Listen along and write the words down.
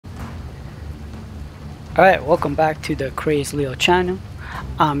Alright, welcome back to the Crazy Leo channel.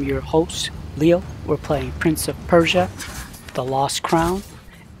 I'm your host, Leo. We're playing Prince of Persia, The Lost Crown,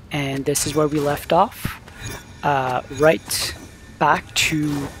 and this is where we left off. Right back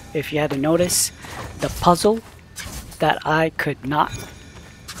to, if you had to notice, the puzzle that I could not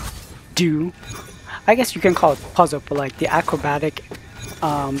do. I guess you can call it puzzle, but like the acrobatic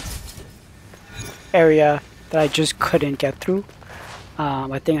area that I just couldn't get through.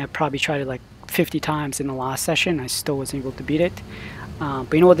 I think I probably tried it like 50 times in the last session. I still wasn't able to beat it.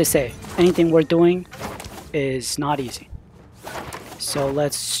 But you know what they say, anything we're doing is not easy. So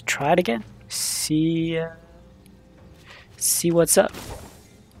let's try it again. See what's up.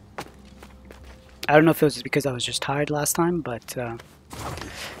 I don't know if it was because I was just tired last time, but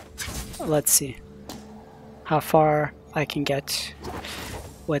let's see how far I can get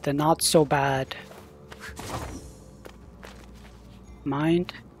with a not so bad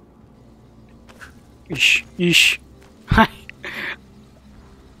mind. Ish.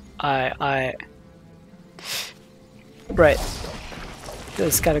 Right.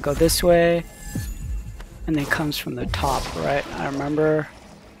 This gotta go this way, and then comes from the top, right? I remember.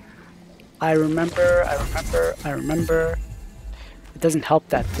 It doesn't help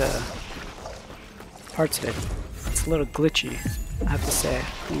that parts of it. It's a little glitchy, I have to say.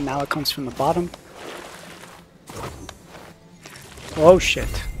 And now it comes from the bottom. Oh shit.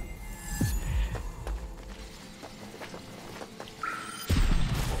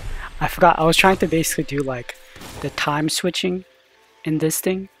 I forgot, I was trying to basically do like the time switching in this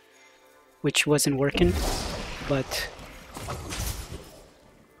thing, which wasn't working, but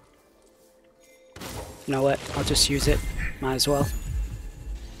you know what, I'll just use it, might as well.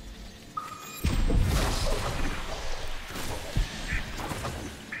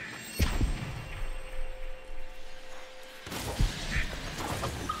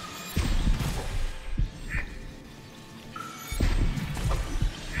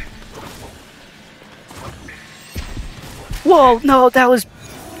 Whoa, no, that was...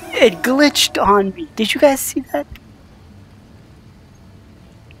 It glitched on me. Did you guys see that?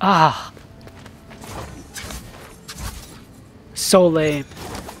 Ah. So lame.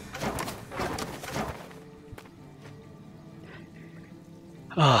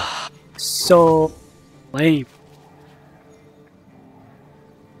 Ah. So lame.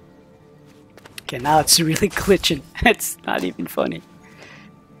 Okay, now it's really glitching. It's not even funny.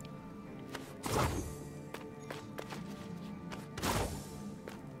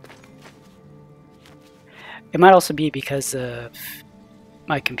 It might also be because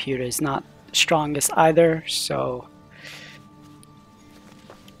my computer is not the strongest either, so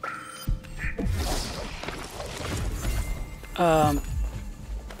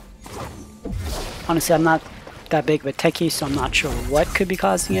honestly, I'm not that big of a techie, so I'm not sure what could be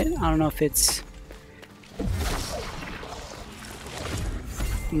causing it. I don't know if it's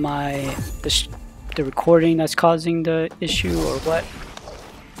the recording that's causing the issue or what,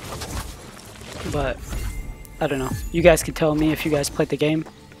 but I don't know. You guys can tell me if you guys played the game.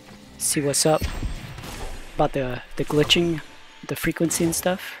 See what's up about the glitching, the frequency and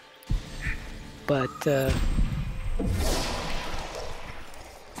stuff. But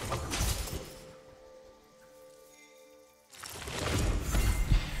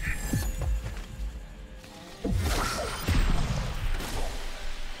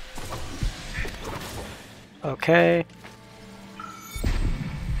okay.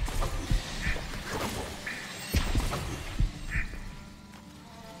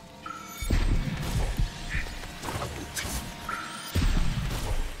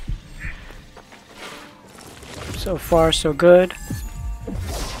 So far, so good.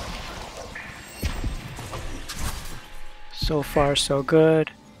 So far, so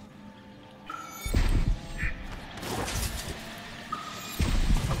good.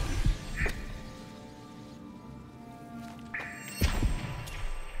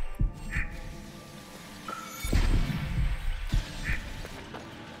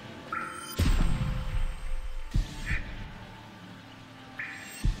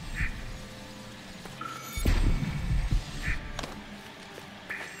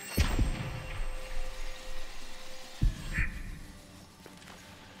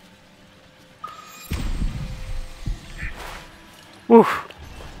 Oof.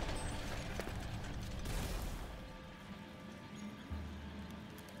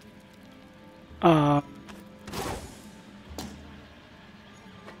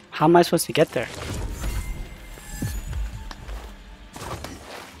 How am I supposed to get there?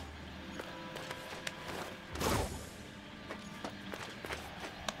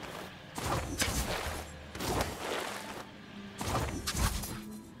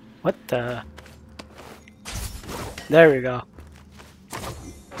 What the? There we go.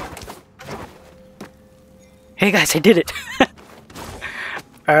 Hey guys, I did it!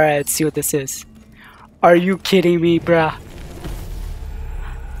 Alright, let's see what this is. Are you kidding me, bruh?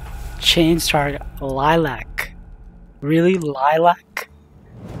 Change target. Lilac. Really? Lilac?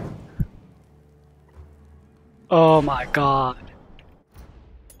 Oh my god.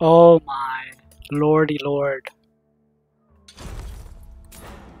 Oh my lordy lord.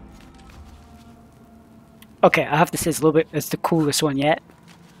 Okay, I have to say it's the coolest one yet.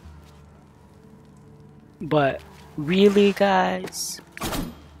 But really, guys?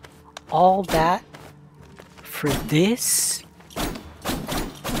 All that for this?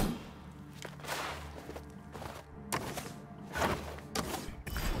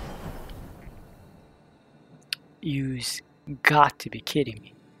 You've got to be kidding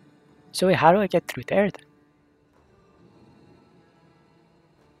me. So wait, how do I get through there then?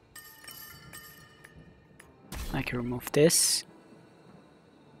 I can remove this.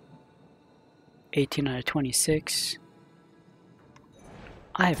 18 out of 26.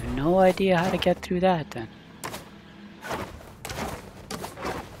 I have no idea how to get through that then.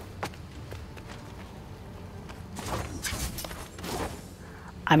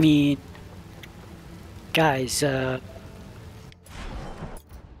 I mean, guys,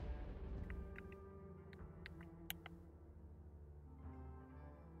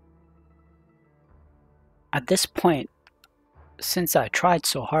 at this point, since I tried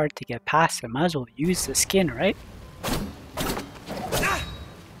so hard to get past it, I might as well use the skin, right?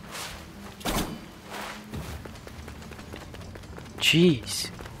 Jeez.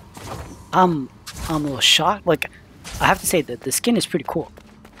 I'm a little shocked. Like, I have to say that the skin is pretty cool.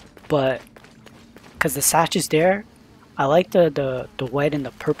 But, because the sash is there, I like the white and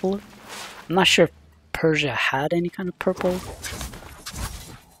the purple. I'm not sure if Persia had any kind of purple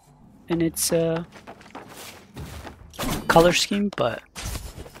in its color scheme, but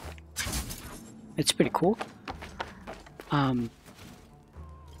it's pretty cool. But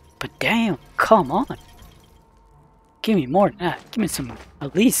damn, come on. Give me more than that. Give me some,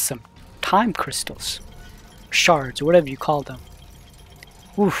 at least some time crystals. Shards, or whatever you call them.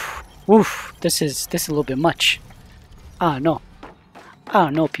 Oof, oof, this is a little bit much. I don't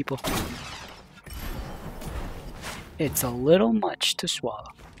know, people. It's a little much to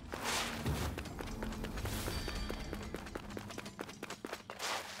swallow.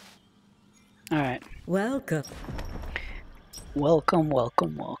 Alright. Welcome. Welcome,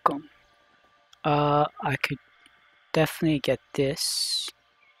 welcome, welcome. I could definitely get this.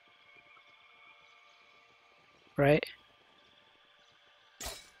 Right?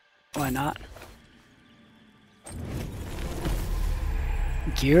 Why not?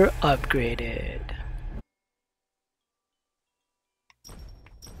 Gear upgraded.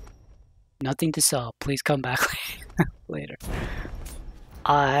 Nothing to sell. Please come back later.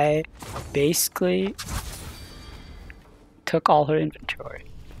 I basically took all her inventory.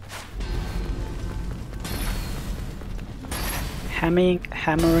 Hammering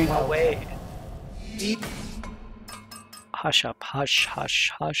away. Hush up, hush,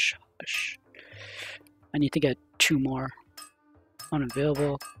 hush, hush, hush. I need to get 2 more.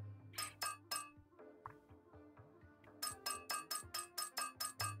 Unavailable.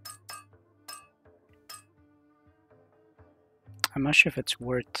 I'm not sure if it's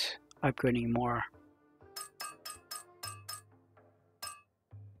worth upgrading more.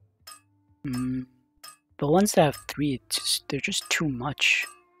 The ones that have 3, they're just too much.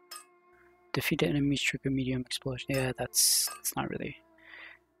 Defeat enemies, trigger medium explosion. Yeah, that's not really.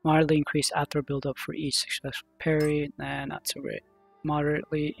 Moderately increase Athra buildup for each successful parry. Nah, not so great.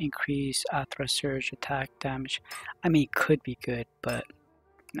 Moderately increase Athra surge attack damage. I mean, it could be good, but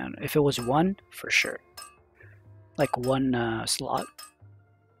no, if it was 1, for sure. Like 1 slot.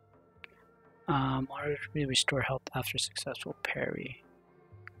 Moderately restore health after successful parry.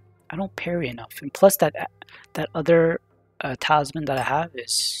 I don't parry enough, and plus that other talisman that I have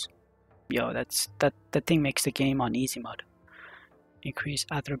is, yo, that thing makes the game on easy mode. Increase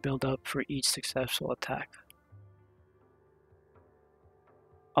Athra buildup for each successful attack.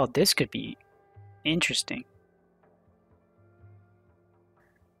 Oh, this could be interesting.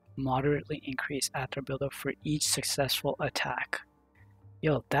 Moderately increase Athra buildup for each successful attack.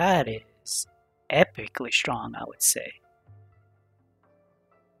 Yo, that is epically strong, I would say.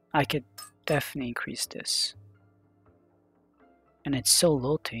 I could definitely increase this. And it's so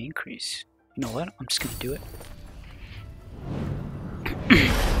low to increase. You know what? I'm just gonna do it.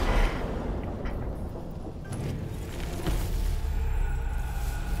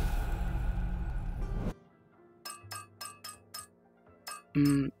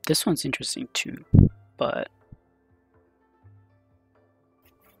 This one's interesting too, but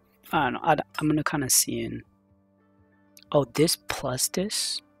I don't know. I'm gonna kind of see in. Oh, this plus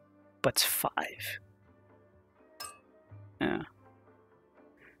this, but it's 5. Yeah.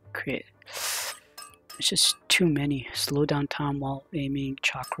 Create. It's just too many. Slow down time while aiming.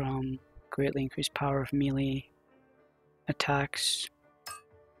 Chakram. Greatly increase power of melee attacks.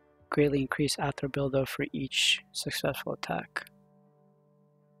 Greatly increase after build-up for each successful attack.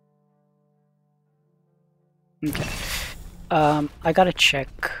 Okay. I gotta check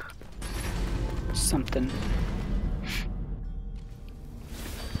something.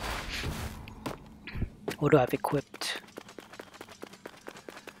 What do I have equipped?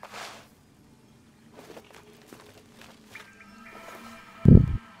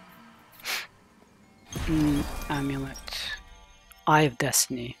 Amulet. Eye of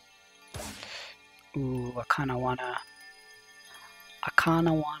Destiny. Ooh, I kinda wanna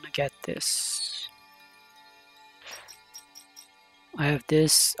get this. I have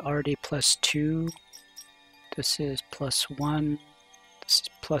this already +2. This is +1. This is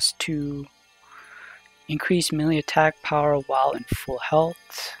 +2. Increase melee attack power while in full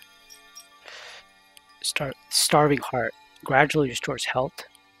health. Starving Heart. Gradually restores health,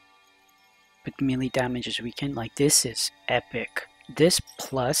 but melee damage is weakened. Like, this is epic. This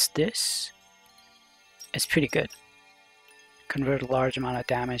plus this is pretty good. Convert a large amount of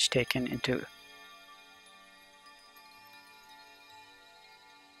damage taken into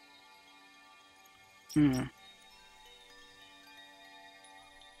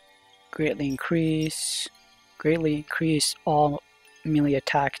Greatly increase all melee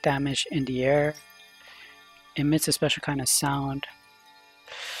attack damage in the air. Emits a special kind of sound.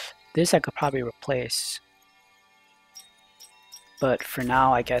 This I could probably replace, but for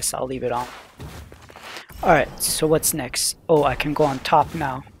now I guess I'll leave it on. Alright, so what's next? Oh, I can go on top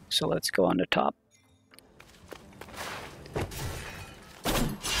now, so let's go on the top.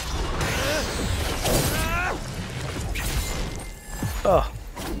 Oh.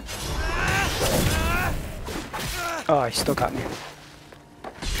 Oh, he still got me.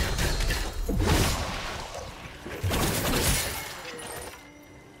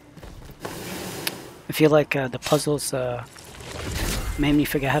 I feel like the puzzles made me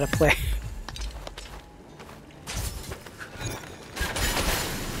forget how to play.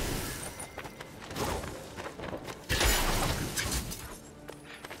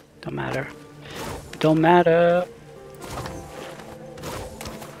 Don't matter. Don't matter.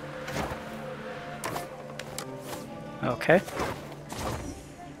 Okay.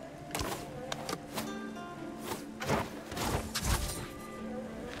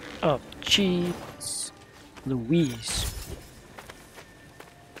 Oh, jeez. Louise.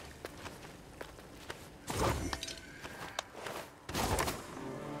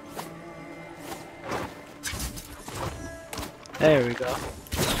 There we go.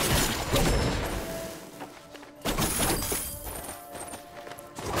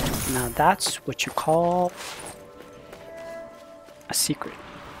 Now that's what you call a secret.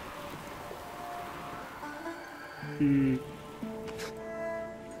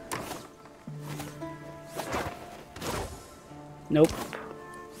 Nope.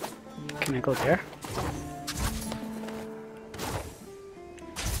 Can I go there?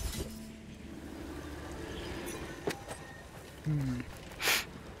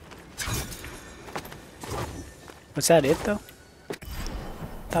 Was that it though?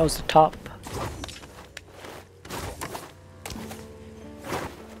 That was the top.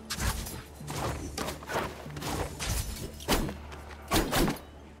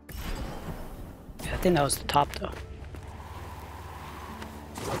 Yeah, I think that was the top though.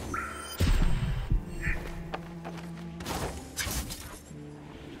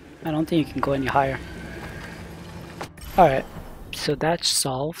 I don't think you can go any higher. Alright, so that's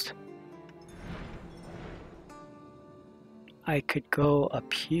solved. I could go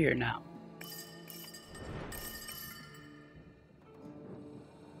up here now.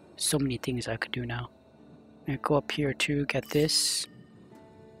 So many things I could do now. I go up here too, get this.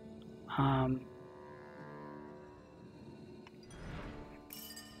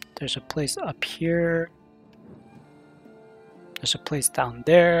 There's a place up here. There's a place down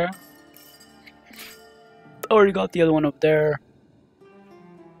there. Already got the other one up there.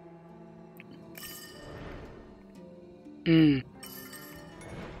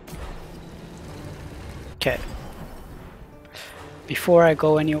 Okay. Before I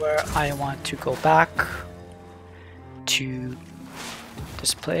go anywhere, I want to go back to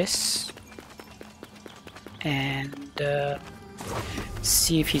this place and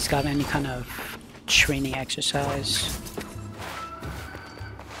see if he's got any kind of training exercise.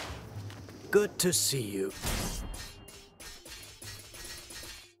 Good to see you.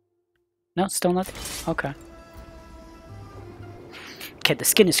 No, still nothing? Okay. Okay, the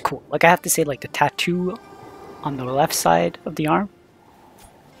skin is cool. Like, I have to say, like, the tattoo on the left side of the arm,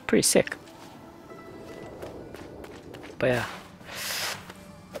 pretty sick. But yeah.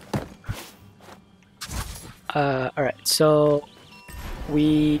 Alright, so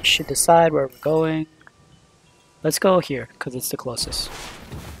we should decide where we're going. Let's go here, because it's the closest.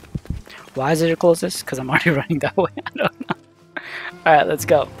 Why is it the closest? Because I'm already running that way. I don't know. Alright, let's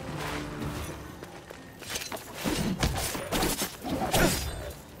go.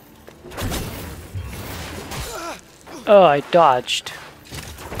 Oh, I dodged.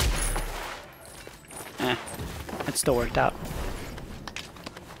 It still worked out.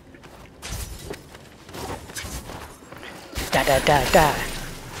 Da da da da.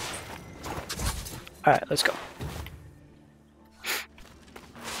 Alright, let's go.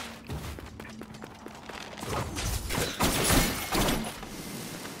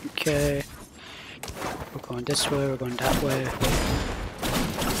 Okay. We're going this way, we're going that way.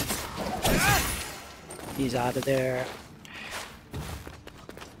 He's out of there.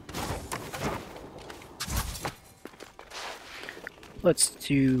 Let's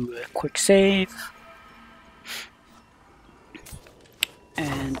do a quick save.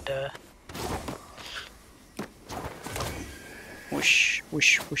 And whoosh,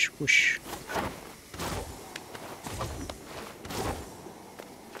 whoosh, whoosh, whoosh.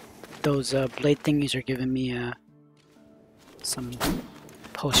 Those blade thingies are giving me some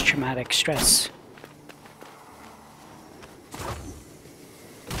post-traumatic stress.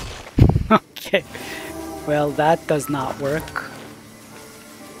 Okay, well that does not work.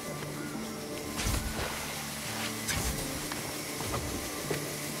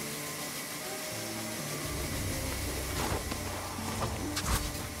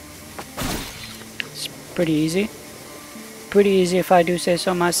 It's pretty easy. Pretty easy if I do say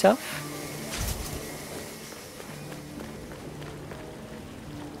so myself.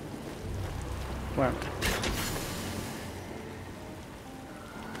 Where?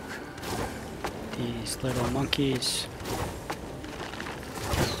 These little monkeys.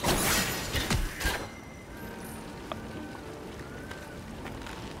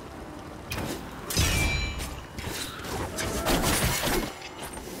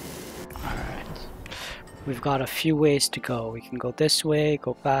 We've got a few ways to go. We can go this way,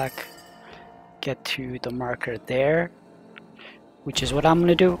 go back, get to the marker there, which is what I'm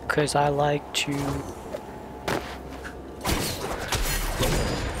gonna do because I like to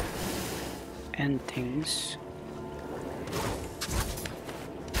end things.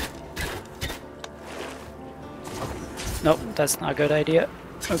 Nope, that's not a good idea.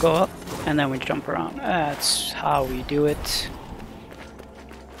 We'll go up and then we jump around. That's how we do it.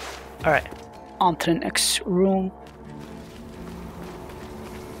 Alright. On to the next room.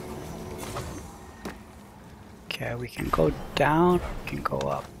 Okay, we can go down, we can go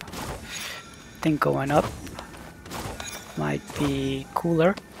up. I think going up might be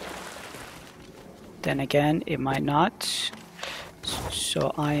cooler. Then again, it might not.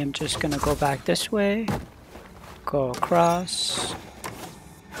 So I am just gonna go back this way, go across.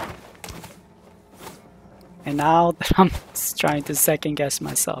 And now that I'm trying to second guess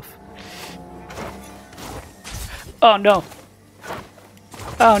myself. Oh no!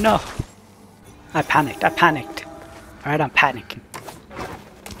 Oh no! I panicked, Alright, I'm panicking.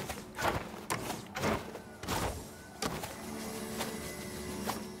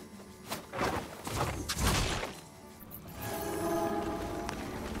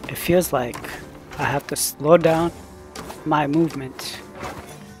 It feels like I have to slow down my movement.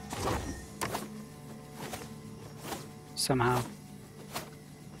 Somehow.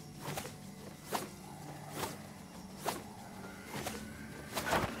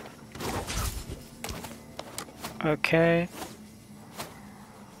 Okay.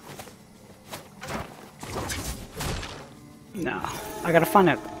 No, I gotta find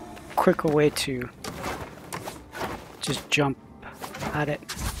a quicker way to just jump at it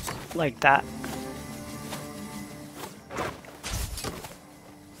like that.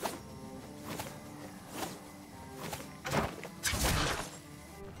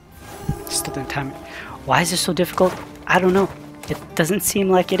 Still didn't time it. Why is this so difficult? I don't know. It doesn't seem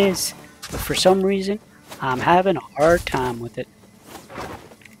like it is, but for some reason, I'm having a hard time with it.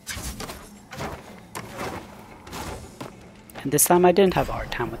 And this time I didn't have a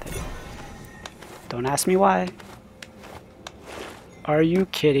hard time with it. Don't ask me why. Are you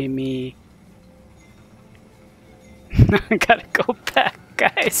kidding me? I gotta go back,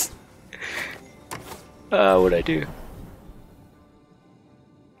 guys. What'd I do?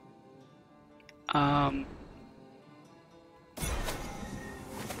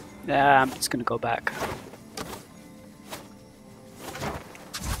 Yeah, I'm just gonna go back.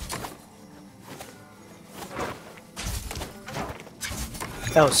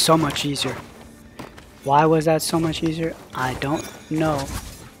 That was so much easier. Why was that so much easier? I don't know.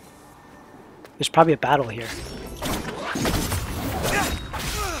 There's probably a battle here.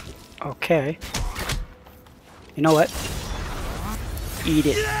 Okay. You know what? Eat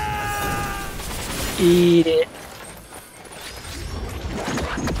it. Eat it.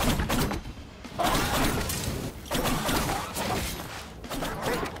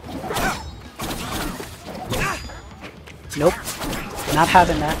 Nope. Not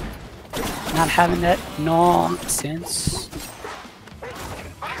having that. Not having that nonsense.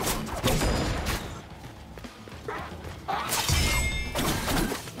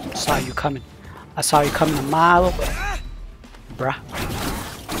 Saw you coming. I saw you coming a mile away. Bruh.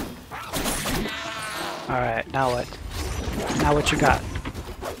 Alright, now what? Now what you got?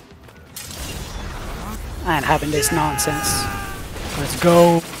 I ain't having this nonsense. Let's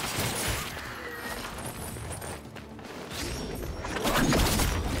go.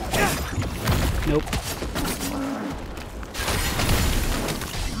 Nope.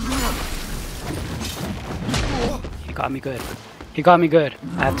 He got me good. He got me good,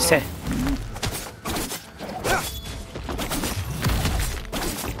 I have to say.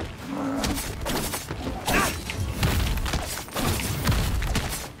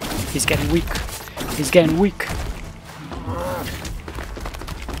 He's getting weak. He's getting weak.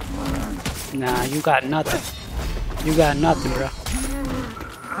 Nah, you got nothing. You got nothing, bro.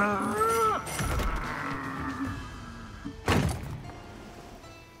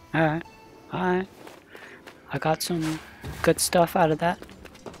 Alright, alright. I got some good stuff out of that.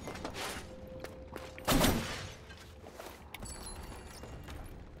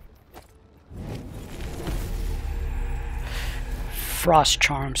 Frost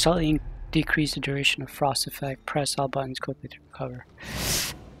Charm. Slightly decrease the duration of frost effect. Press all buttons quickly to recover.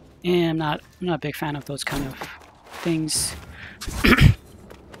 Yeah, I'm not a big fan of those kind of things.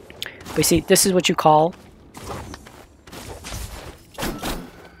 But you see, this is what you call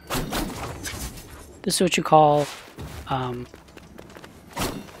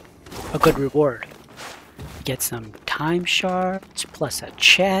a good reward. You get some time shards plus a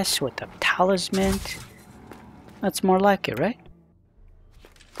chest with a talisman. That's more like it, right?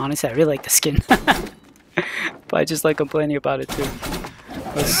 Honestly, I really like the skin. But I just like complaining about it too.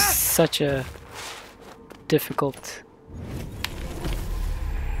 It's such a difficult...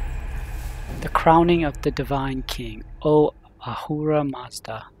 The crowning of the Divine King. O Ahura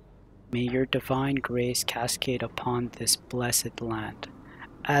Mazda, may your divine grace cascade upon this blessed land.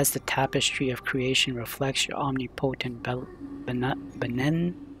 As the tapestry of creation reflects your omnipotent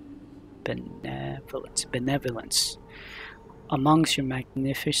benevolence. Amongst your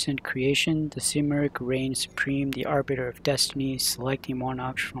magnificent creation, the Simurgh reigns supreme, the arbiter of destiny, selecting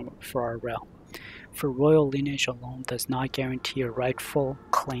monarchs for our realm. For royal lineage alone does not guarantee a rightful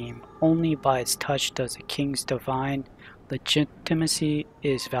claim. Only by its touch does a king's divine legitimacy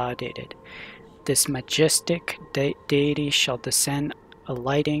is validated. This majestic deity shall descend,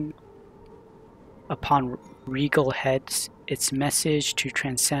 alighting upon regal heads, its message to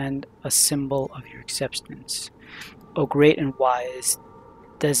transcend, a symbol of your acceptance. O great and wise,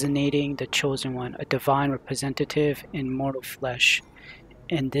 designating the chosen one, a divine representative in mortal flesh.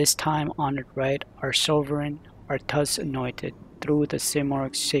 In this time honored rite, our sovereign are thus anointed, through the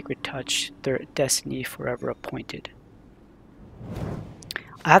Simurgh's sacred touch, their destiny forever appointed.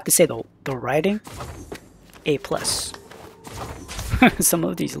 I have to say though, the writing, A+. Some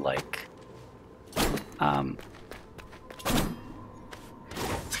of these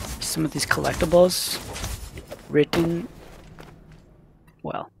some of these collectibles written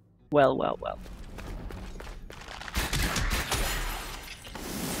well.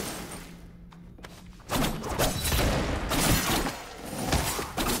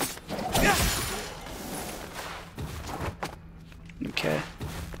 Okay.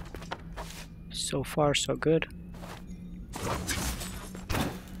 So far, so good.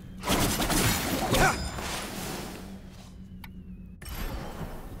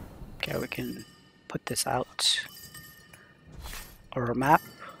 Okay, we can put this out. Or a map.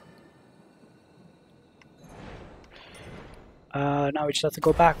 Now we just have to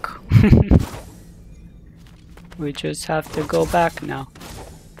go back. We just have to go back now.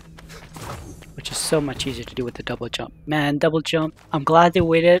 Which is so much easier to do with the double jump. Man, double jump. I'm glad they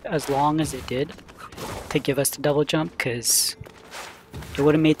waited as long as they did to give us the double jump, because it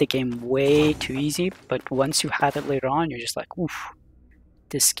would have made the game way too easy. But once you have it later on, you're just like, oof.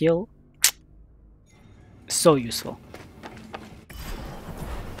 This skill, so useful.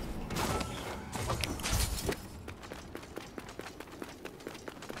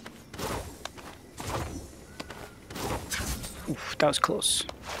 That was close.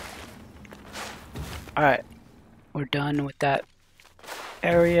 Alright. We're done with that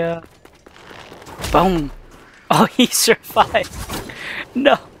area. Boom! Oh, he survived!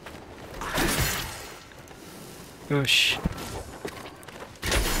 No! Oosh.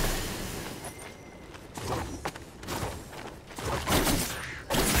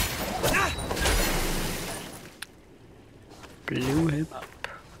 Blew him up.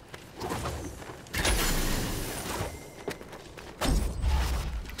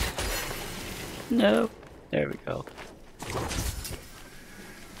 No. There we go.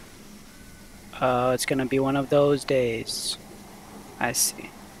 Oh, it's gonna be one of those days. I see.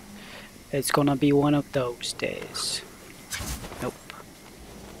 It's gonna be one of those days. Nope.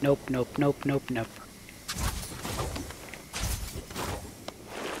 Nope, nope, nope, nope, nope.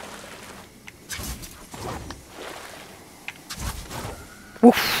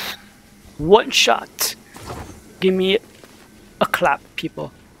 Woof! One shot! Give me a clap,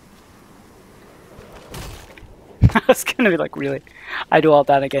 people. I was gonna be like, really? I do all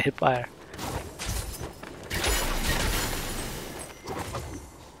that and get hit by her.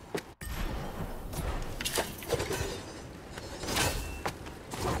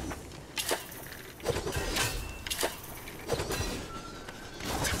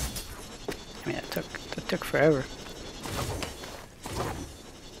 I mean, that took forever.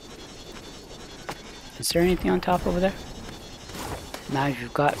 Is there anything on top over there? Now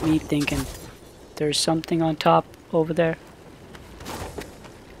you've got me thinking there's something on top over there.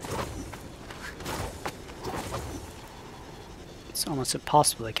 It's almost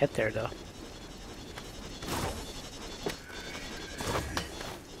impossible to get there though.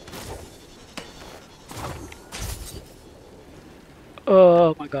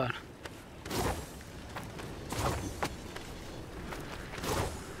 Oh my god.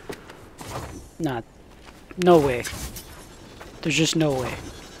 Nah, no way. There's just no way.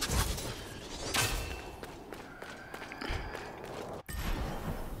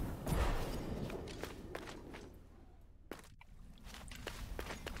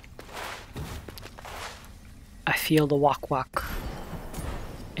 I feel the walk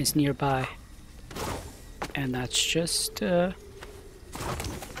is nearby. And that's just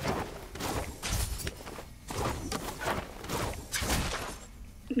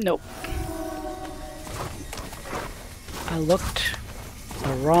nope. I looked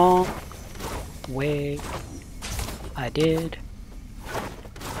the wrong way. I did.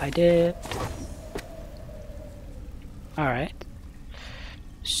 Alright.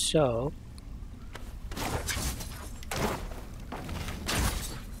 So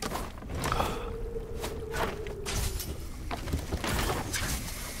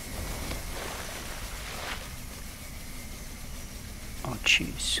oh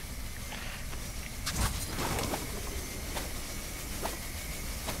jeez.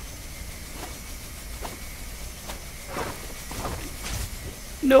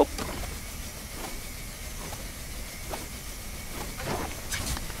 Nope.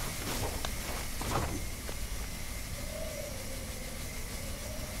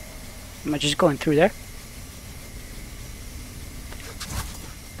 Am I just going through there?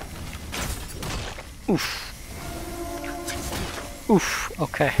 Oof. Oof.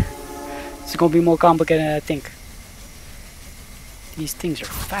 Okay. It's gonna be more complicated than I think. These things are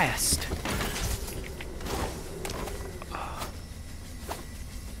fast.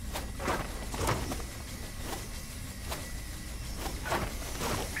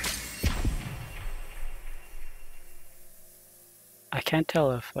 I can't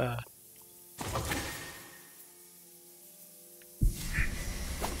tell if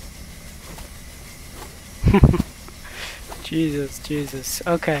Jesus.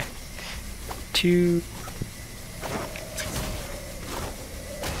 Okay. Two.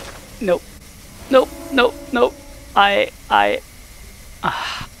 Nope.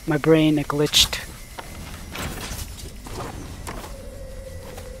 My brain glitched.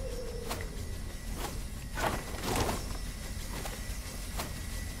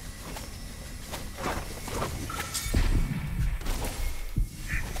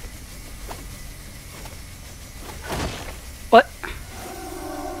 What?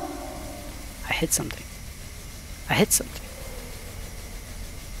 I hit something.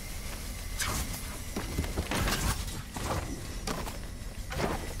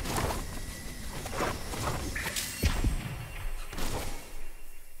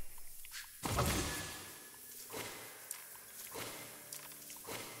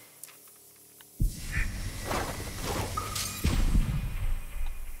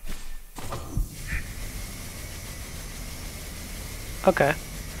 Okay.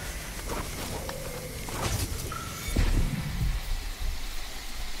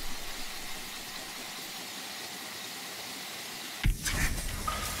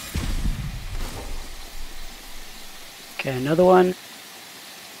 Okay, another one.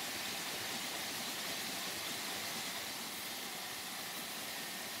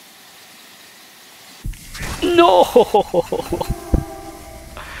 No!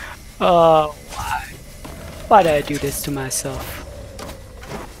 Oh, why? Why did I do this to myself?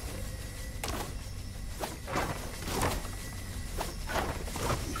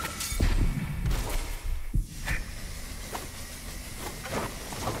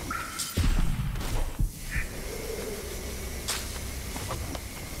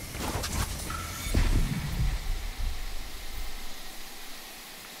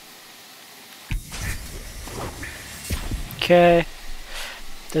 Okay,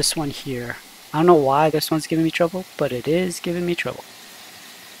 this one here. I don't know why this one's giving me trouble, but it is giving me trouble.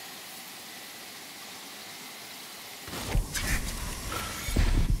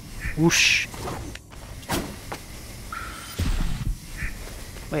 Whoosh.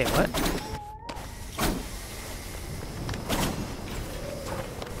 Wait, what?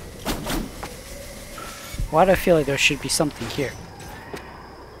 Why do I feel like there should be something here?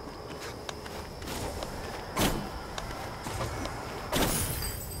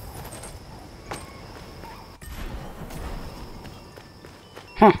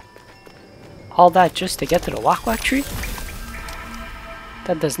 Huh. All that just to get to the Wak Wak tree?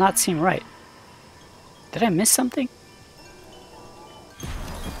 That does not seem right. Did I miss something?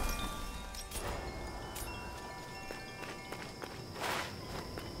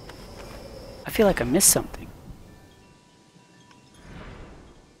 I feel like I missed something.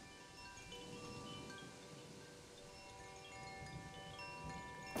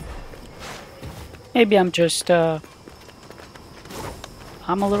 Maybe I'm just, I'm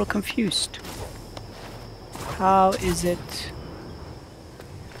a little confused. How is it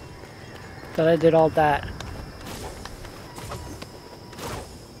that I did all that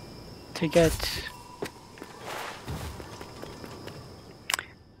to get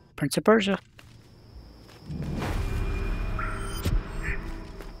Prince of Persia?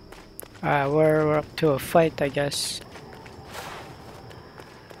 Alright, we're up to a fight, I guess.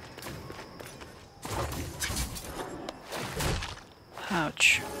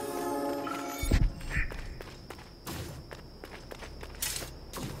 Ouch.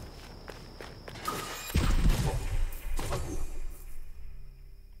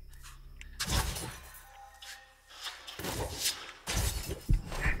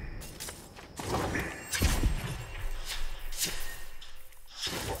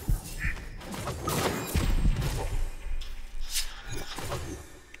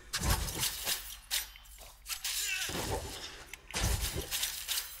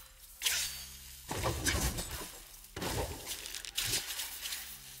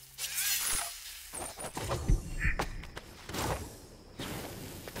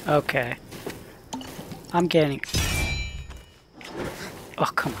 Okay. I'm getting... Oh,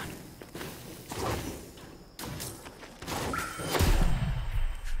 come on.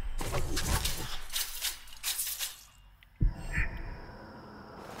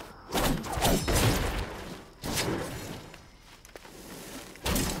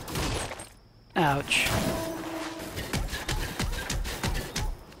 Ouch.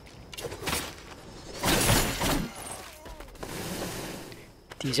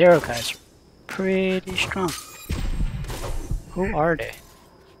 These arrow guys are pretty strong. Who are they?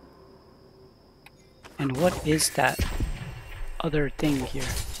 And what is that other thing here?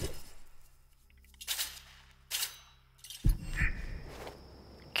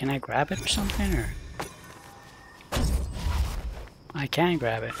 Can I grab it or something? Or I can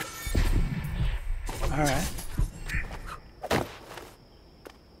grab it. Alright.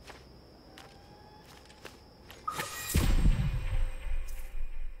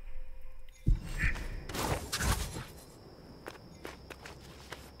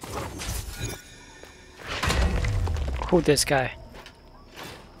 Who this guy?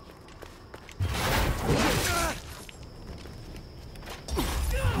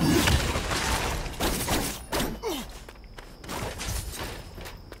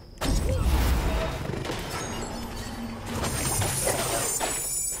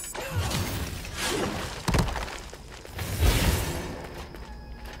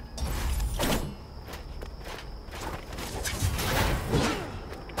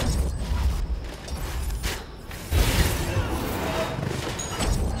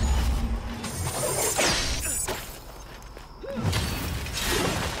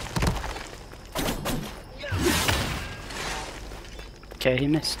 Okay, he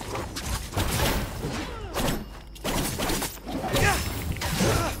missed.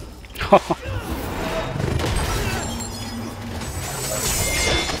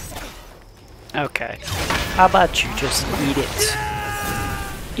 Okay. How about you just eat it?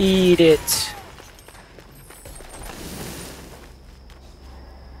 Eat it.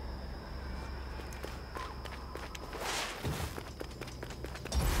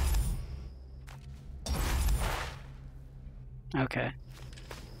 Okay.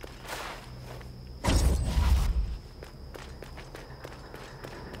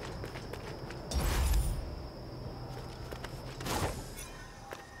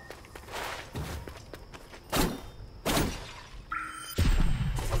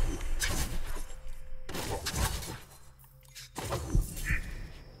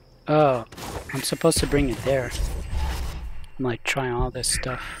 Oh, I'm supposed to bring it there. I'm like trying all this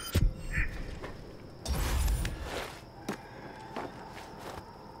stuff.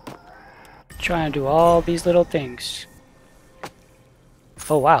 Trying to do all these little things.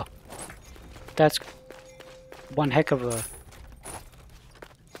 Oh wow. That's one heck of a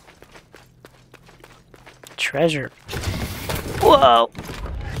treasure. Whoa!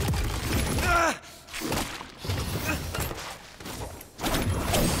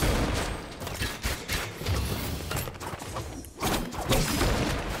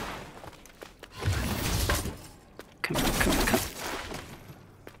 Come on, come on, come on.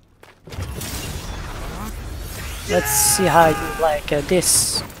 Let's see how you like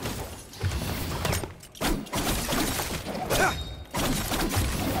this.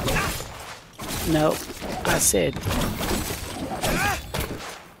 No, I said.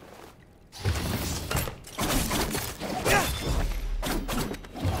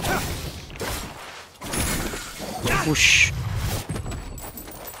 Whoosh.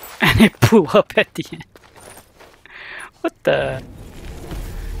 And it blew up at the end. What the?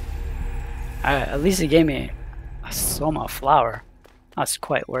 At least it gave me a soma flower. That's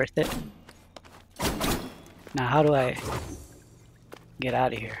quite worth it. Now how do I get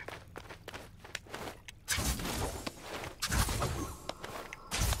out of here?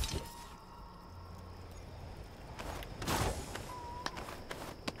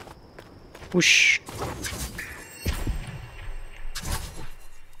 Whoosh.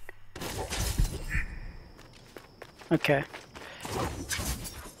 Okay.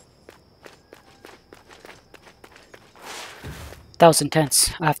 That was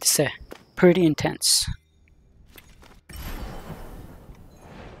intense, I have to say. Pretty intense.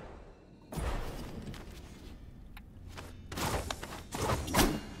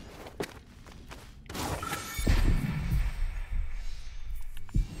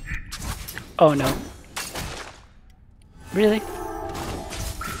 Oh no. Really?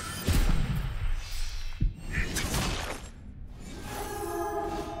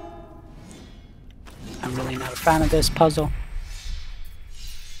 I'm really not a fan of this puzzle.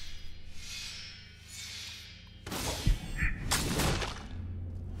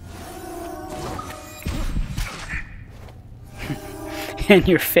 In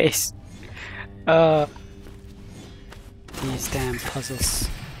your face. These damn puzzles.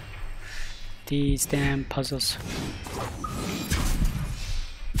 These damn puzzles.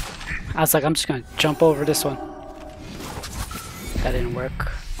 I was like, I'm just gonna jump over this one. That didn't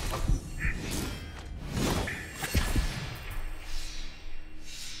work.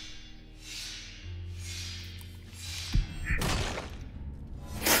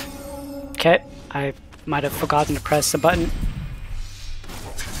 Okay, I might have forgotten to press the button.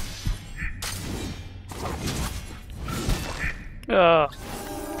 Ugh.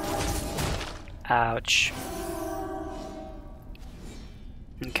 Ouch.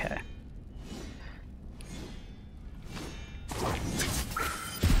 Okay.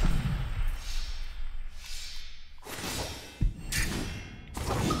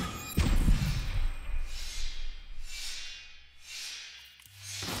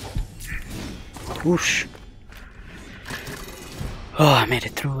 Whoosh. Oh, I made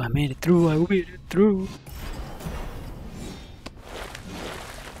it through, I made it through, I made it through.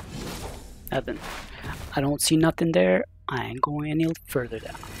 Nothing. I don't see nothing there. I ain't going any further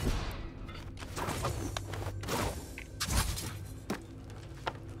down.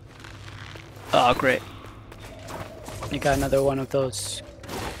 Oh, great. You got another one of those.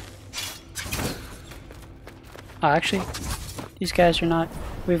 Oh, actually, these guys are not.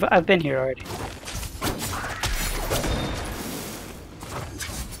 I've been here already.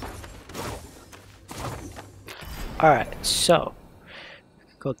 Alright, so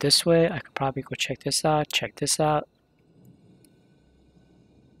go this way. I could probably go check this out, check this out.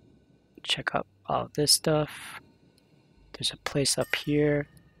 Check out all this stuff. There's a place up here.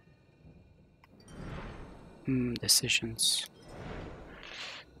 Decisions.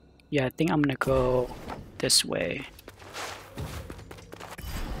 Yeah, I think I'm gonna go this way.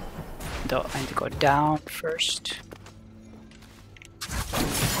 though. I need to go down first.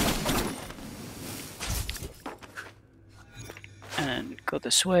 And go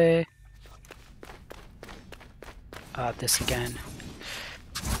this way. This again.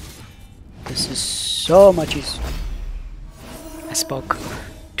 This is so much easier. I spoke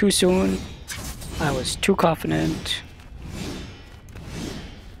too soon. I was too confident.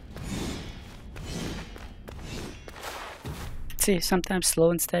 See, sometimes slow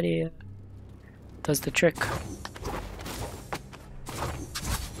and steady does the trick.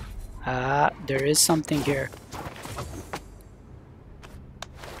 There is something here.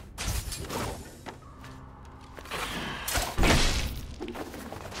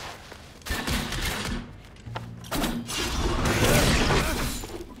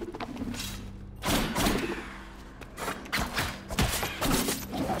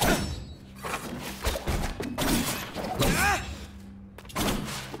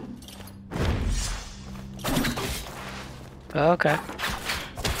 Okay.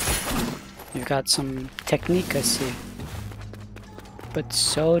 You've got some technique, I see. But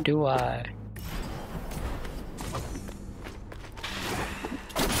so do I.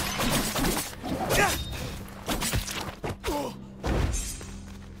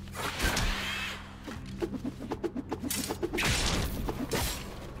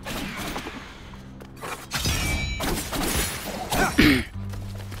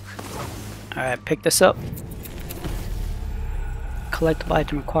 Alright, pick this up. Collectible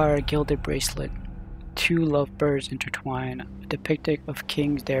item require a gilded bracelet. 2 lovebirds intertwine. A depiction of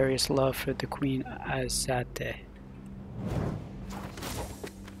King Darius' love for the Queen Azate.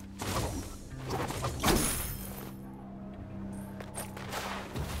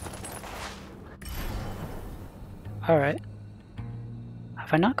 Alright.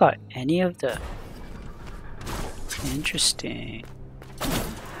 Have I not got any of the... Interesting.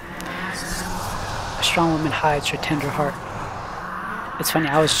 A strong woman hides her tender heart. It's funny,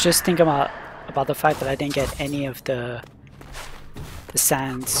 I was just thinking about the fact that I didn't get any of the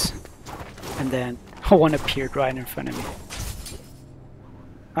sands, and then one appeared right in front of me.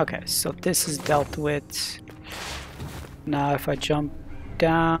 Okay, so this is dealt with. Now if I jump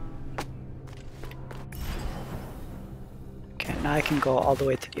down, okay, now I can go all the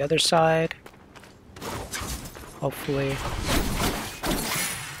way to the other side, hopefully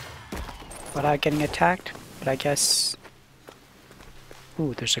without getting attacked, but I guess...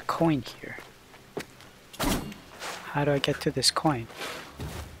 Ooh, there's a coin here. How do I get to this coin?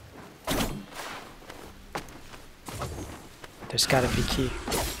 There's gotta be a key.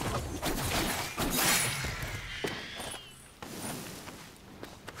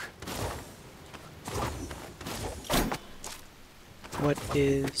 What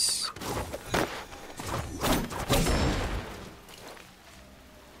is...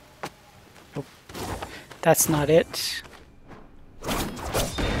 Oh, that's not it.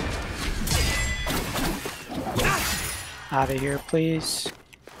 Out of here, please.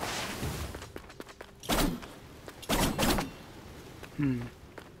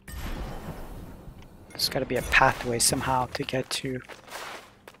 There's gotta be a pathway somehow to get to.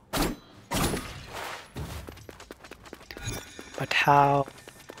 But how?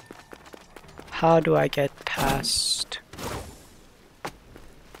 How do I get past?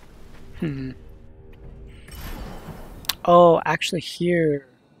 Oh, actually here.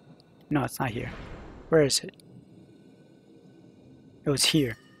 No, it's not here. Where is it? It was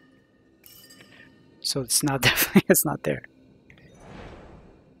here. So it's not definitely, it's not there.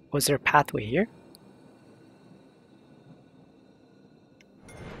 Was there a pathway here?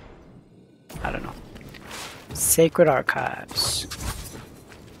 I don't know. Sacred Archives.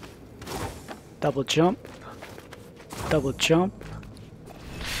 Double jump. Double jump.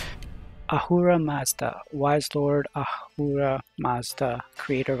 Ahura Mazda. Wise Lord Ahura Mazda,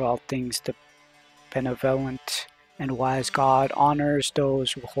 creator of all things, the benevolent and wise God, honors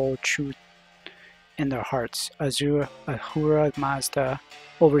those who hold truth in their hearts. Ahura Mazda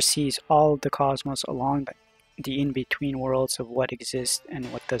oversees all of the cosmos along the in-between worlds of what exists and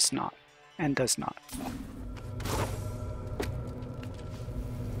what does not.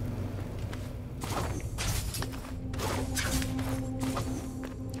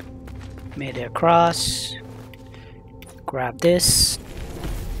 Made it across. Grab this.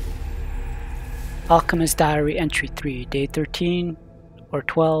 Alchemist Diary Entry 3, Day 13 or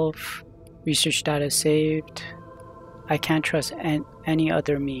 12. Research data saved. I can't trust any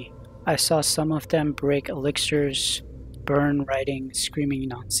other me. I saw some of them break elixirs, burn writing, screaming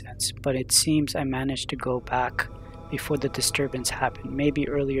nonsense, but it seems I managed to go back before the disturbance happened, maybe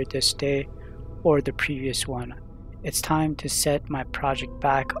earlier this day or the previous one. It's time to set my project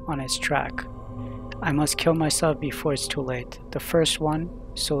back on its track. I must kill myself before it's too late. The first one,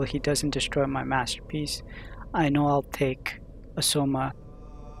 so he doesn't destroy my masterpiece. I know I'll take Asoma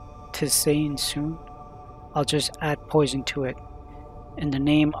Tisane soon. I'll just add poison to it. In the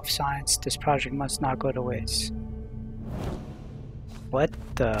name of science, this project must not go to waste. What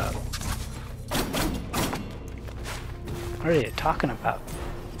the? What are you talking about?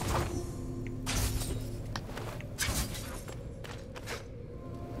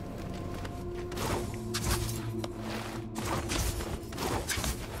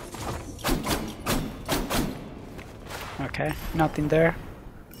 Okay, nothing there.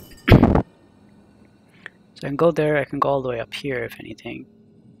 So I can go there, I can go all the way up here if anything.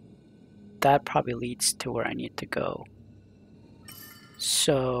 That probably leads to where I need to go.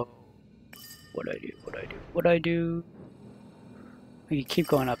 So, what do I do? We can keep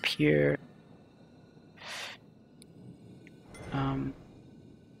going up here.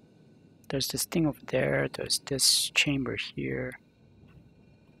 There's this thing over there, there's this chamber here.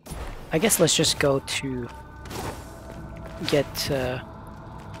 I guess let's just go to get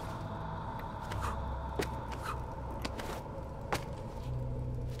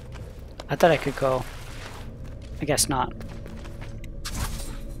I thought I could go. I guess not.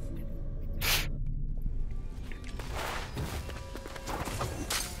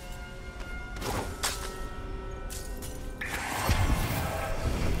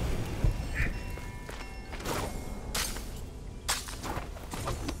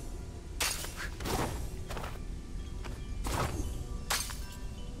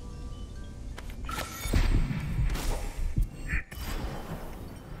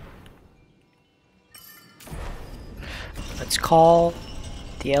 Let's call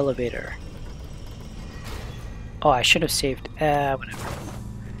the elevator. Oh, I should have saved. Whatever.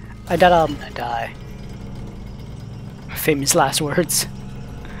 I doubt I'm gonna die. Famous last words.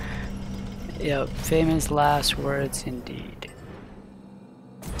 Yep, famous last words indeed.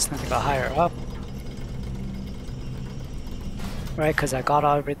 It's not to go higher up. Right, because I got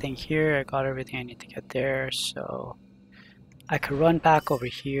everything here, I got everything I need to get there, so I could run back over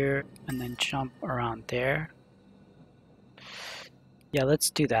here and then jump around there. Yeah, let's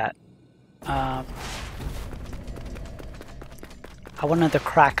do that. I want another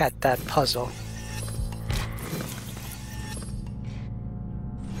crack at that puzzle.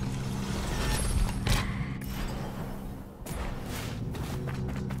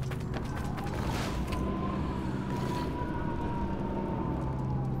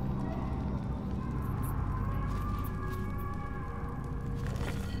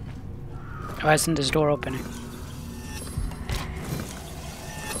 Why isn't this door opening?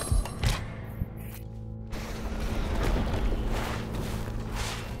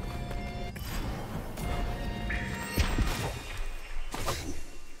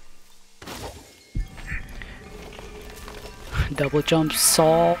 Double jump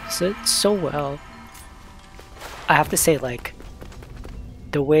solves it so well. I have to say, like,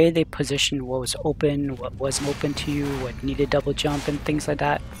 the way they positioned what was open, what wasn't open to you, what needed double jump and things like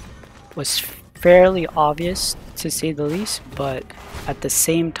that was fairly obvious, to say the least, but at the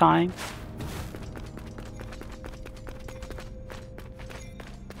same time,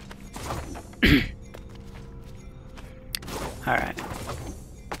 alright,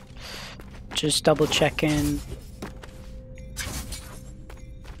 just double checking.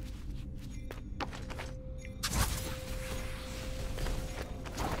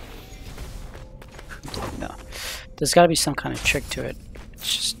 No, there's got to be some kind of trick to it.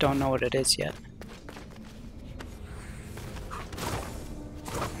 Just don't know what it is yet.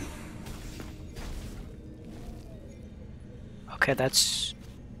 Okay, that's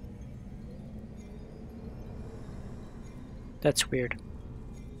weird.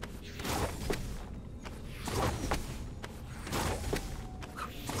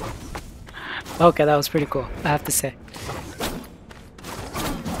 Okay, that was pretty cool, I have to say.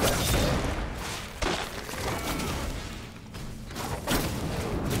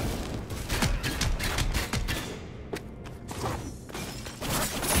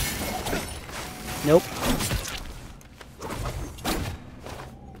 Nope.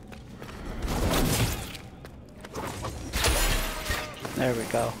 There we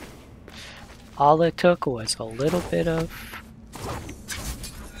go. All it took was a little bit of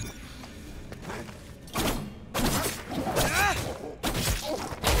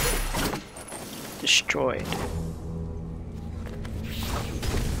destroyed.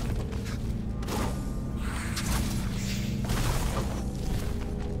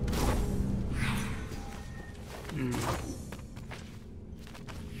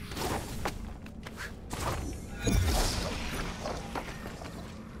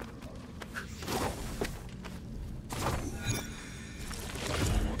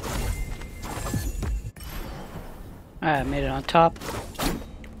 I made it on top.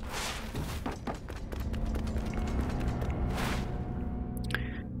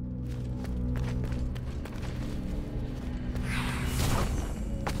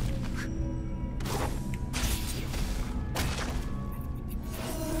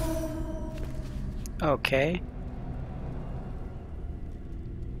 Okay.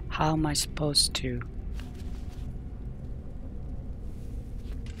 How am I supposed to?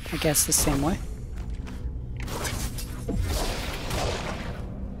 I guess the same way.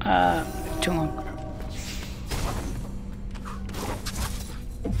 Too long.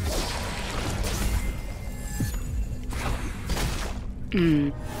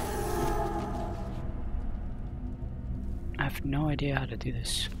 I have no idea how to do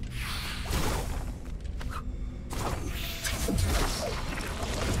this.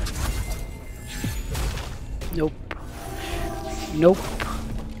 Nope. Nope.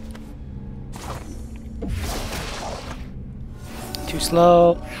 Too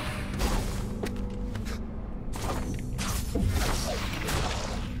slow.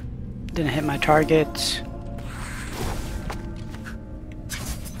 Didn't hit my target.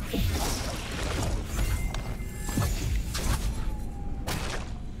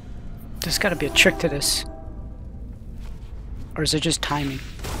 There's gotta be a trick to this. Or is it just timing?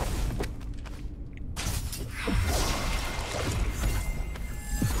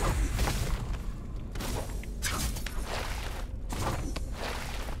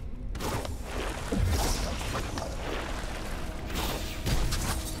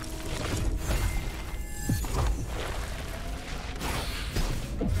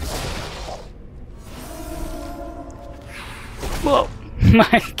 Whoa!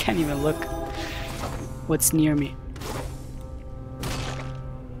 I can't even look what's near me.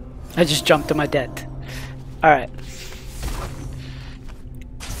 I just jumped to my death. Alright.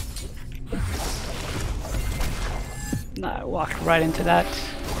 I walked right into that.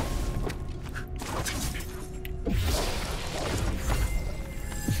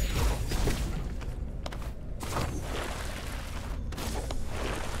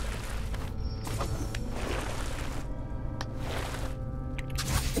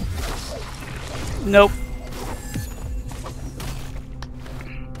 Nope.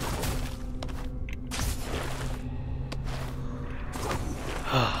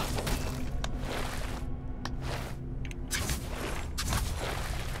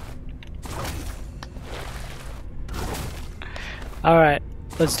 Alright,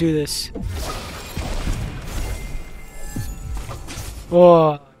 let's do this.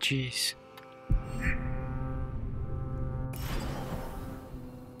 Oh, jeez.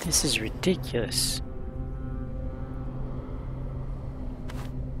 This is ridiculous.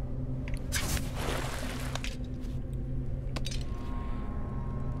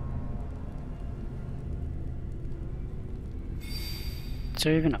 Is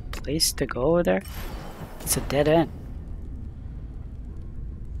there even a place to go over there? It's a dead end.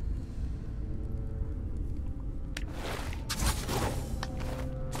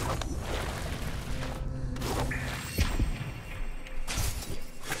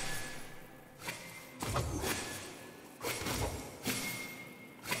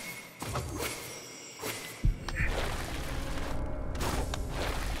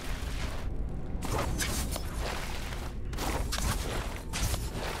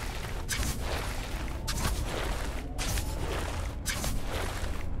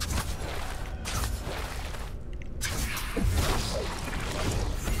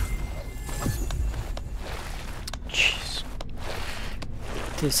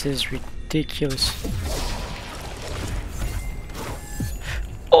 This is ridiculous.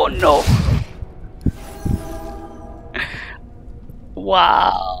 Oh no!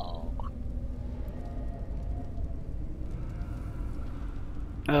 Wow!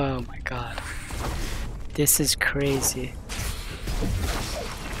 Oh my god. This is crazy.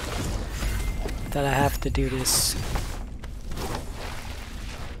 That I have to do this.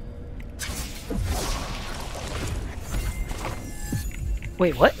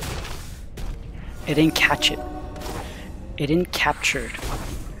 Wait, what? It didn't catch it. It didn't capture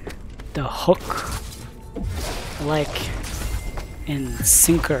the hook like in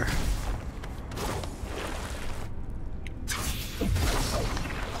Sinker.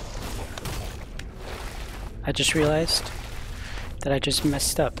 I just realized that I just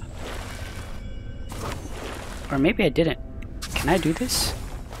messed up. Or maybe I didn't. Can I do this?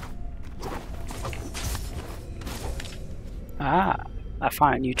 Ah. I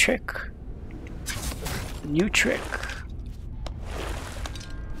found a new trick. New trick.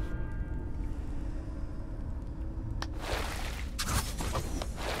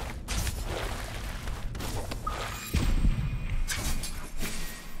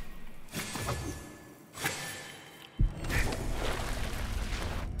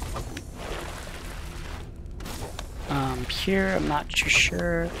 here. I'm not too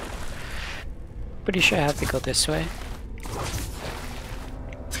sure. Pretty sure I have to go this way.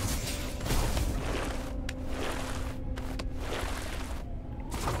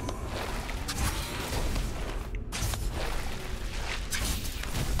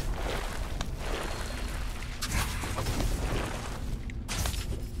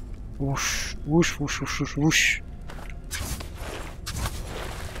 Whoosh, whoosh, whoosh, whoosh, whoosh, whoosh.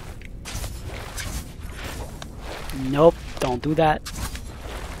 Nope, don't do that.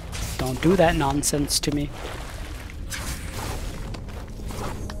 Don't do that nonsense to me.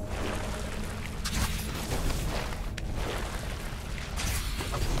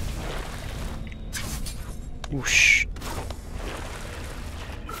 Whoosh.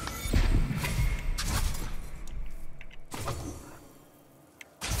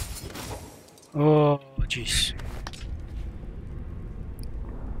 Oh, jeez.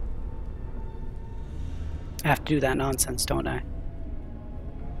 I have to do that nonsense, don't I?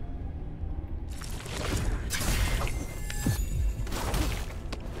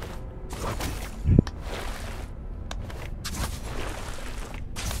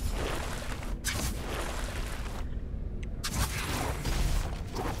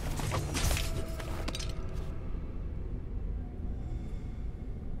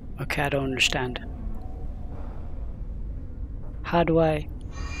 Okay, I don't understand. How do I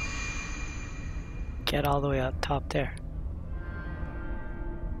get all the way up top there?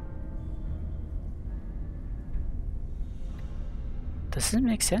 Does this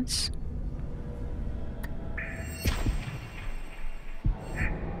make sense?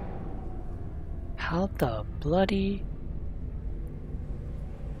 How the bloody...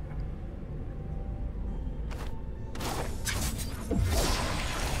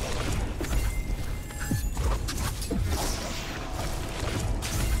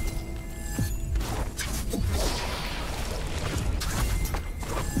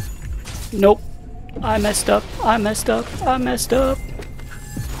 Nope. I messed up. I messed up. I messed up.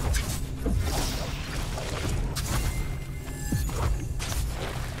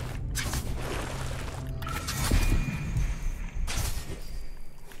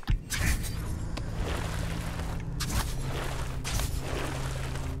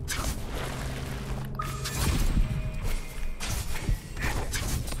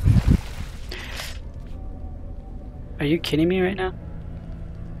 Are you kidding me right now?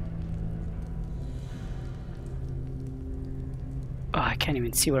 Oh, I can't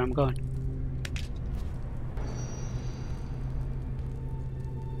even see where I'm going.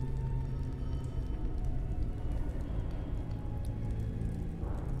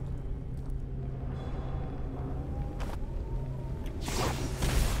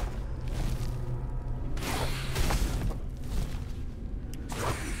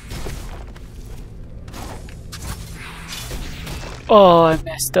 Oh, I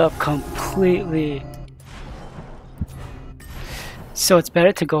messed up completely. So it's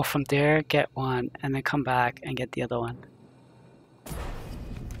better to go from there, get one, and then come back and get the other one.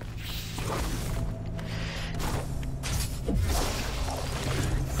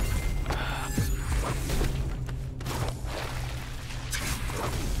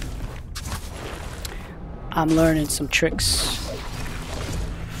 I'm learning some tricks.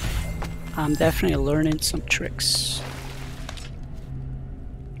 I'm definitely learning some tricks.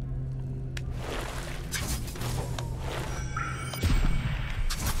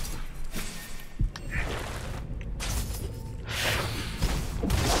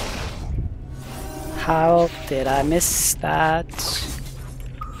 How did I miss that?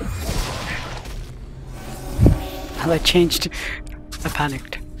 I changed. I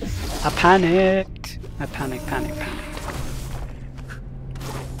panicked. I panicked. I panicked.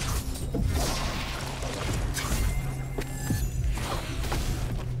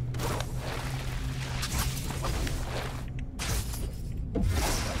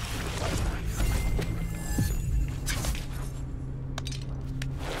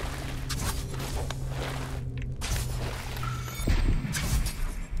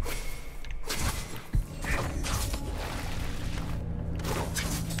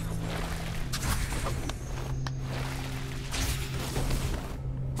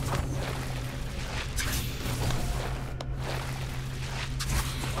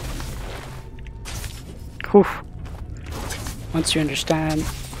 Whew. Once you understand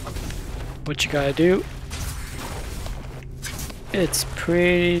what you gotta do, it's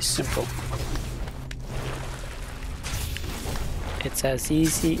pretty simple. It's as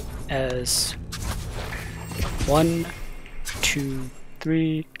easy as 1, 2,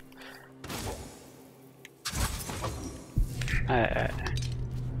 3.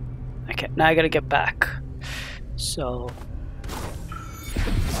 Okay, now I gotta get back. So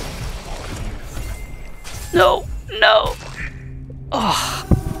No, no. Oh.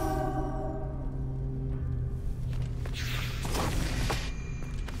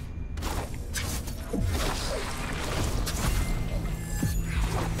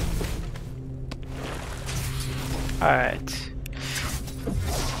 All right.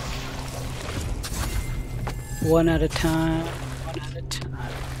 One at a time. One at a time.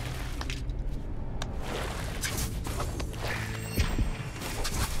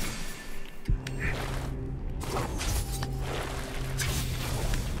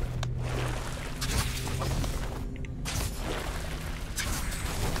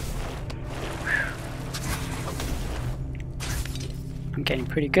 I'm getting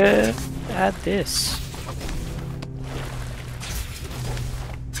pretty good at this.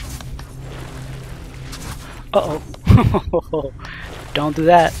 Uh-oh. Don't do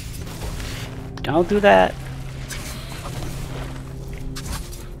that. Don't do that.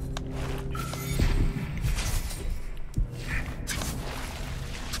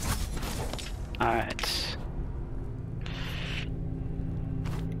 All right.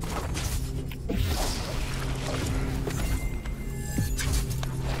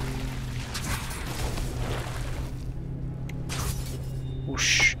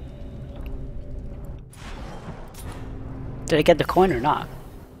 Whoosh. Did I get the coin or not?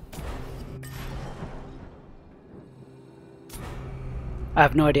 I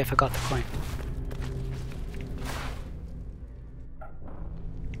have no idea if I got the coin.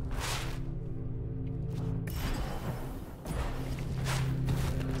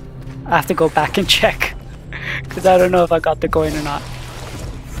 I have to go back and check because I don't know if I got the coin or not.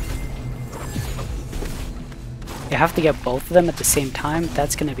 You have to get both of them at the same time.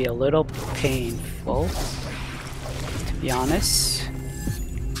 That's going to be a little painful, to be honest.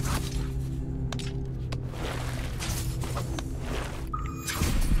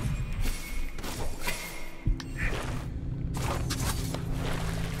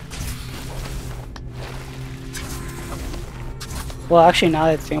 Well, actually, now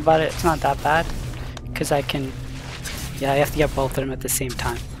that I think about it, it's not that bad because I can, yeah, I have to get both of them at the same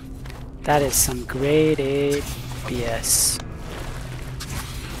time. That is some grade A BS.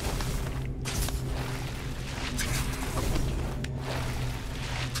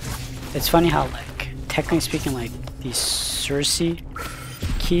 It's funny how, like, technically speaking, like, these Circe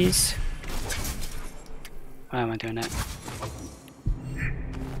keys. Why am I doing that?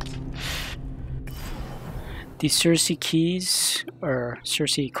 These Circe keys, or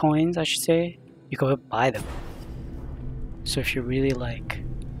Circe coins, I should say, you go buy them. So if you're really like,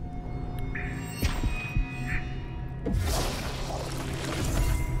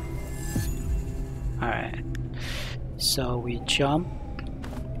 alright, so we jump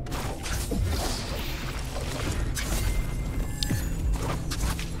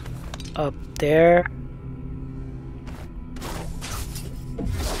up there.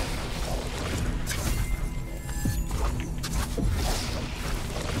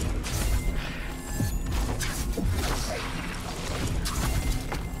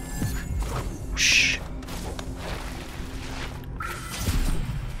 Whoosh.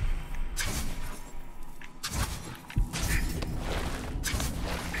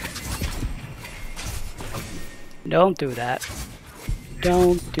 Don't do that.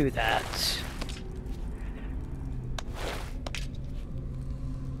 Don't do that.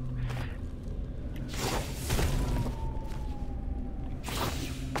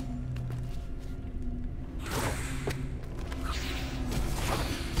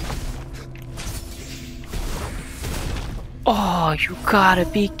 Oh, you gotta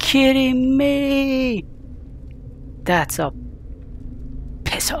be kidding me! That's a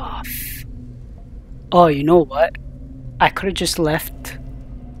piss off. Oh, you know what? I could have just left.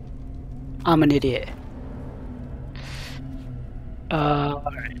 I'm an idiot.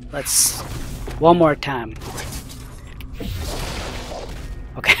 Alright, let's... One more time.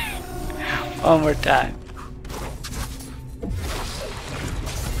 Okay. One more time.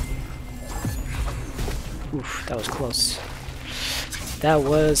 Oof, that was close. That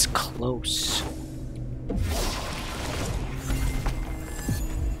was close.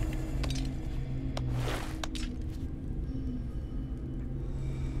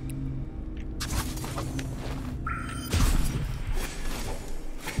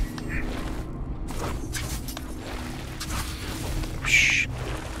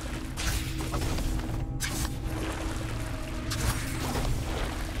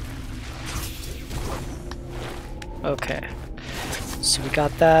 Okay, so we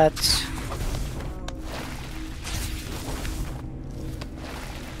got that.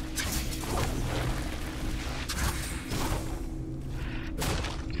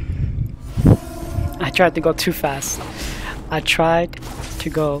 tried to go too fast. I tried to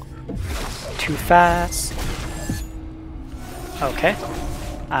go too fast. Okay.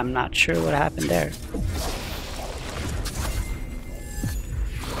 I'm not sure what happened there.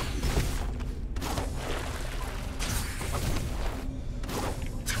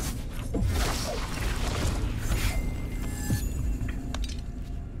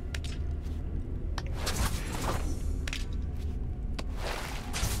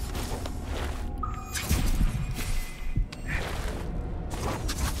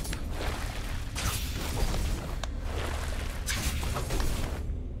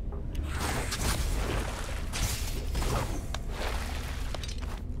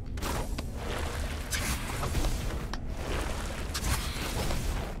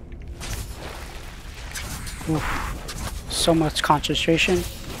 Oof. So much concentration,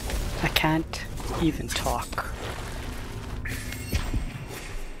 I can't even talk.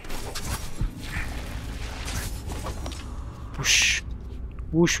 Whoosh.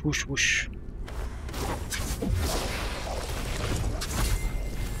 Whoosh, whoosh, whoosh.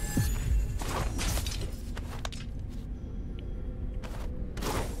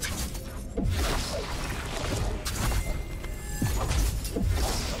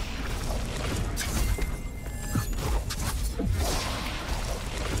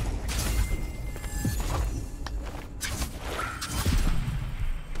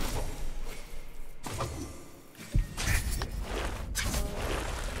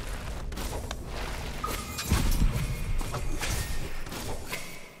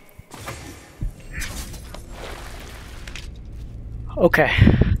 Okay,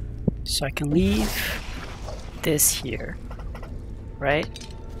 so I can leave this here, right?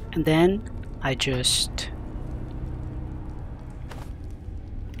 And then I just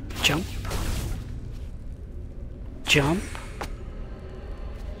jump, jump,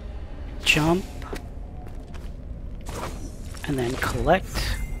 jump, and then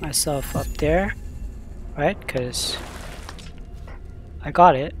collect myself up there, right? Because I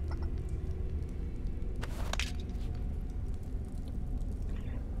got it.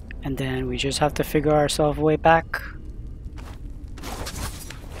 And then we just have to figure ourselves a way back.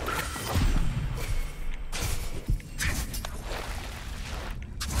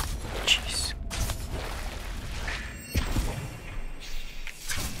 Jeez.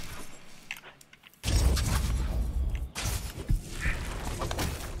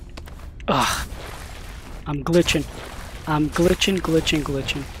 Ugh. I'm glitching. I'm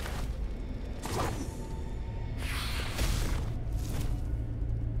glitching.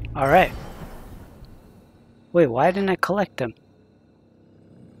 Alright. Wait, why didn't I collect them?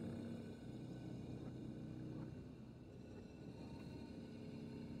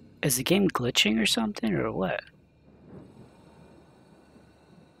 Is the game glitching or something, or what?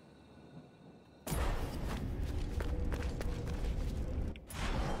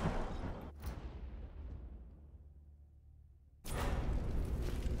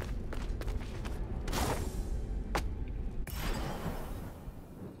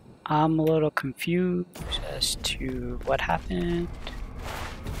 I'm a little confused as to what happened.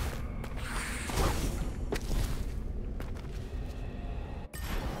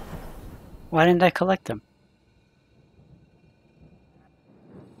 Why didn't I collect them?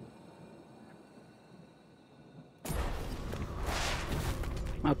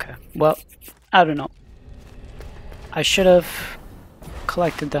 Okay, well, I don't know. I should have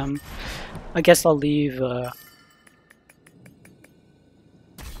collected them. I guess I'll leave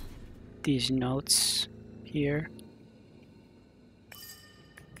these notes here.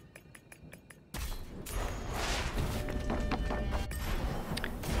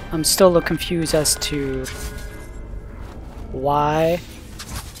 I'm still a little confused as to why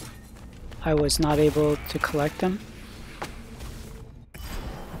I was not able to collect them,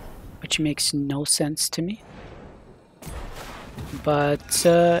 which makes no sense to me. But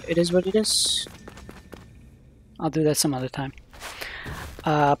it is what it is. I'll do that some other time.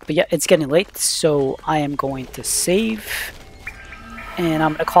 But yeah, it's getting late, so I am going to save. And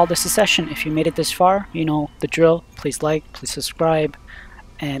I'm going to call this a session. If you made it this far, you know the drill. Please like, please subscribe.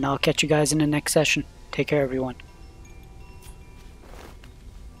 And I'll catch you guys in the next session. Take care, everyone.